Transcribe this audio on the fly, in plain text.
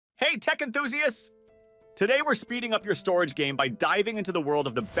Hey, tech enthusiasts! Today we're speeding up your storage game by diving into the world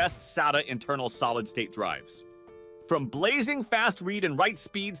of the best SATA internal solid-state drives. From blazing fast read and write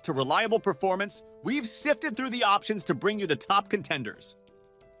speeds to reliable performance, we've sifted through the options to bring you the top contenders.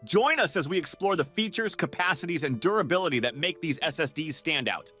 Join us as we explore the features, capacities, and durability that make these SSDs stand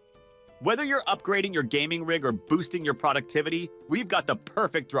out. Whether you're upgrading your gaming rig or boosting your productivity, we've got the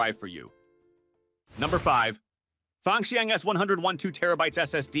perfect drive for you. Number 5. Fanxiang S100 12TB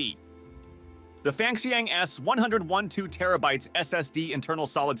SSD. The Fanxiang S100 12TB SSD internal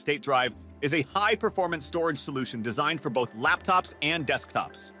solid-state drive is a high-performance storage solution designed for both laptops and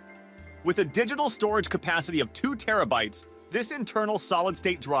desktops. With a digital storage capacity of 2 TB, this internal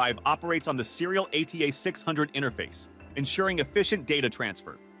solid-state drive operates on the serial ATA600 interface, ensuring efficient data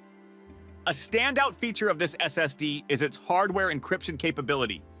transfer. A standout feature of this SSD is its hardware encryption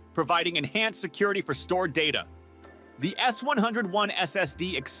capability, providing enhanced security for stored data. The S101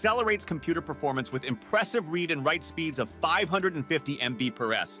 SSD accelerates computer performance with impressive read and write speeds of 550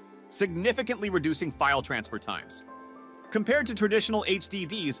 MB/s, significantly reducing file transfer times. Compared to traditional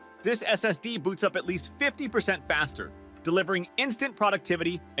HDDs, this SSD boots up at least 50% faster, delivering instant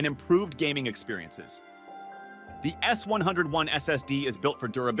productivity and improved gaming experiences. The S101 SSD is built for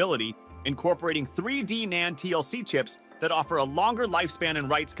durability, incorporating 3D NAND TLC chips that offer a longer lifespan in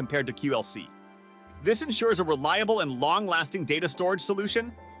writes compared to QLC. This ensures a reliable and long-lasting data storage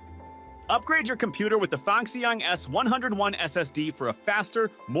solution. Upgrade your computer with the Fanxiang S101 SSD for a faster,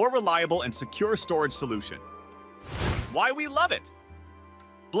 more reliable, and secure storage solution. Why we love it!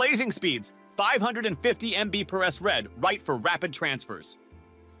 Blazing speeds, 550 MB/s read, write for rapid transfers.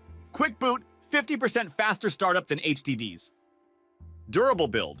 Quick boot, 50% faster startup than HDDs. Durable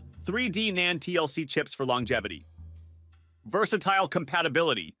build, 3D NAND TLC chips for longevity. Versatile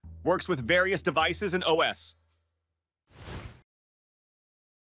compatibility, works with various devices and OS.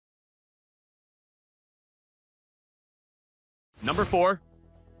 Number 4.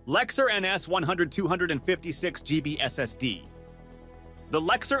 Lexar NS100 256GB SSD. The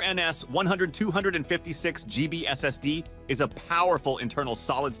Lexar NS100 256GB SSD is a powerful internal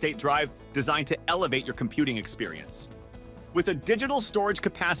solid-state drive designed to elevate your computing experience. With a digital storage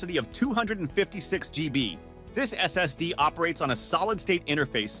capacity of 256 GB, this SSD operates on a solid-state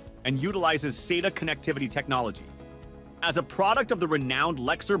interface and utilizes SATA connectivity technology. As a product of the renowned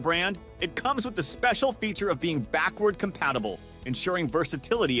Lexar brand, it comes with the special feature of being backward compatible, ensuring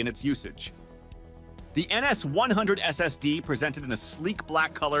versatility in its usage. The NS100 SSD, presented in a sleek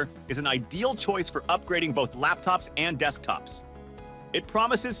black color, is an ideal choice for upgrading both laptops and desktops. It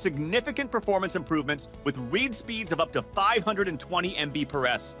promises significant performance improvements with read speeds of up to 520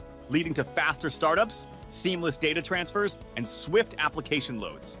 MB/s, leading to faster startups, seamless data transfers, and swift application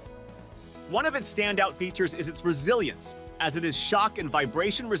loads. One of its standout features is its resilience, as it is shock and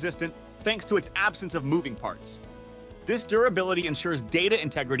vibration resistant thanks to its absence of moving parts. This durability ensures data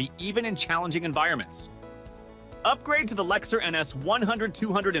integrity even in challenging environments. Upgrade to the Lexar NS100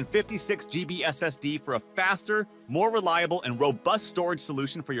 256GB SSD for a faster, more reliable, and robust storage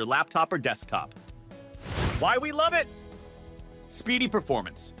solution for your laptop or desktop. Why we love it! Speedy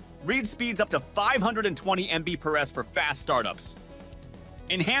performance. Read speeds up to 520 MB/s for fast startups.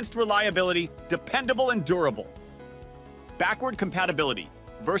 Enhanced reliability, dependable and durable. Backward compatibility,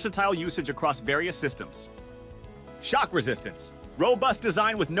 versatile usage across various systems. Shock resistance, robust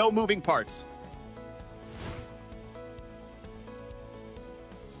design with no moving parts.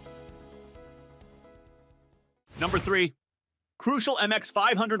 Number 3. Crucial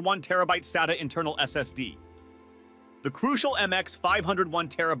MX500 1TB SATA Internal SSD. The Crucial MX500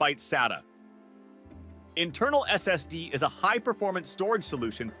 1TB SATA Internal SSD is a high-performance storage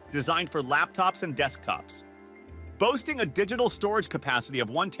solution designed for laptops and desktops. Boasting a digital storage capacity of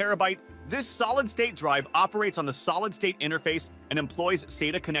 1 TB, this solid-state drive operates on the solid-state interface and employs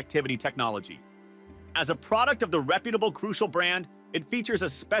SATA connectivity technology. As a product of the reputable Crucial brand, it features a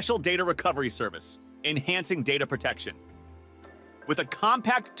special data recovery service, enhancing data protection. With a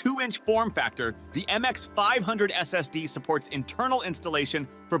compact 2-inch form factor, the MX500 SSD supports internal installation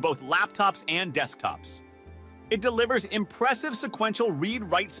for both laptops and desktops. It delivers impressive sequential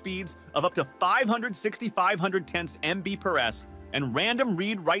read-write speeds of up to 560/510 MB/s and random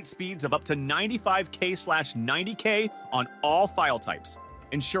read-write speeds of up to 95K/90K on all file types,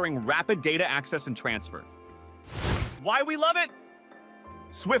 ensuring rapid data access and transfer. Why we love it?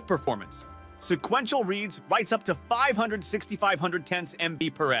 Swift performance. Sequential reads, writes up to 560/510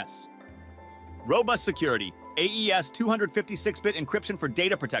 MB/s. Robust security, AES 256-bit encryption for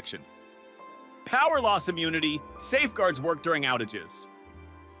data protection. Power loss immunity, safeguards work during outages.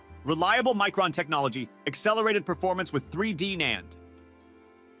 Reliable Micron technology, accelerated performance with 3D NAND.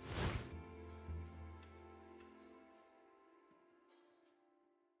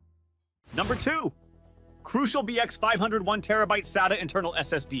 Number 2. Crucial BX500 1TB SATA Internal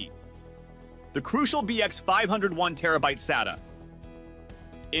SSD. The Crucial BX500 1TB SATA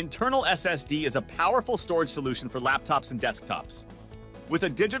Internal SSD is a powerful storage solution for laptops and desktops. With a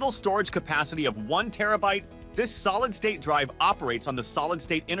digital storage capacity of 1 TB, this solid-state drive operates on the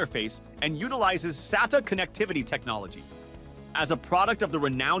solid-state interface and utilizes SATA connectivity technology. As a product of the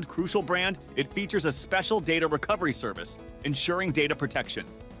renowned Crucial brand, it features a special data recovery service, ensuring data protection.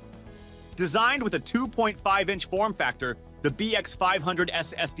 Designed with a 2.5-inch form factor, the BX500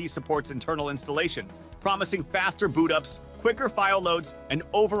 SSD supports internal installation, promising faster boot-ups, quicker file loads, and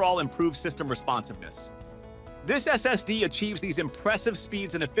overall improved system responsiveness. This SSD achieves these impressive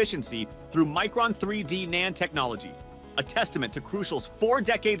speeds and efficiency through Micron 3D NAND technology, a testament to Crucial's 4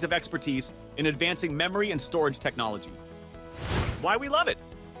 decades of expertise in advancing memory and storage technology. Why we love it?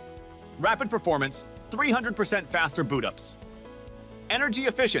 Rapid performance, 300% faster boot-ups. Energy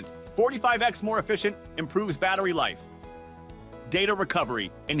efficient, 45x more efficient, improves battery life. Data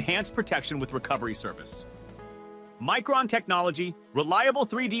recovery, enhanced protection with recovery service. Micron technology, reliable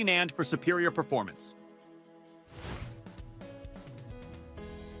 3D NAND for superior performance.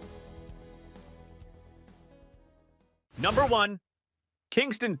 Number 1.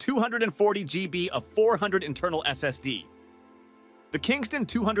 Kingston 240 GB A400 Internal SSD. The Kingston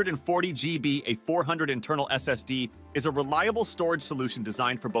 240 GB A400 Internal SSD is a reliable storage solution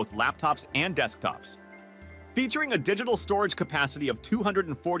designed for both laptops and desktops. Featuring a digital storage capacity of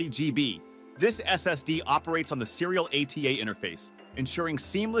 240 GB, this SSD operates on the serial ATA interface, ensuring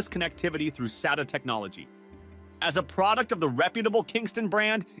seamless connectivity through SATA technology. As a product of the reputable Kingston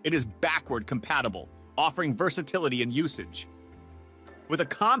brand, it is backward compatible, offering versatility and usage. With a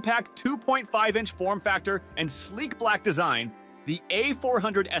compact 2.5-inch form factor and sleek black design, the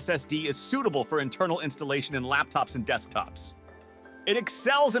A400 SSD is suitable for internal installation in laptops and desktops. It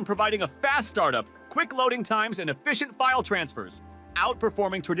excels in providing a fast startup, quick loading times, and efficient file transfers,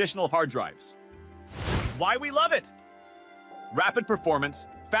 outperforming traditional hard drives. Why we love it? Rapid performance,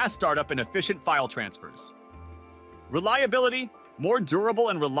 fast startup, and efficient file transfers. Reliability, more durable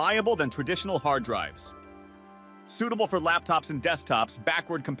and reliable than traditional hard drives. Suitable for laptops and desktops,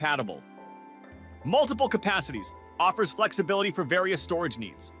 backward compatible. Multiple capacities, offers flexibility for various storage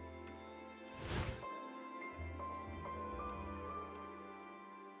needs.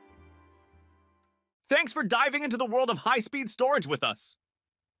 Thanks for diving into the world of high-speed storage with us.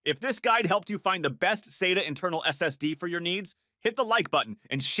 If this guide helped you find the best SATA internal SSD for your needs, hit the like button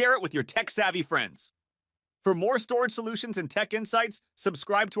and share it with your tech-savvy friends. For more storage solutions and tech insights,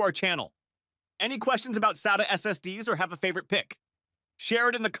 subscribe to our channel. Any questions about SATA SSDs or have a favorite pick? Share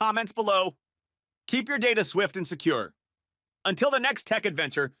it in the comments below. Keep your data swift and secure. Until the next tech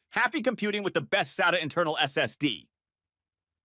adventure, happy computing with the best SATA internal SSD.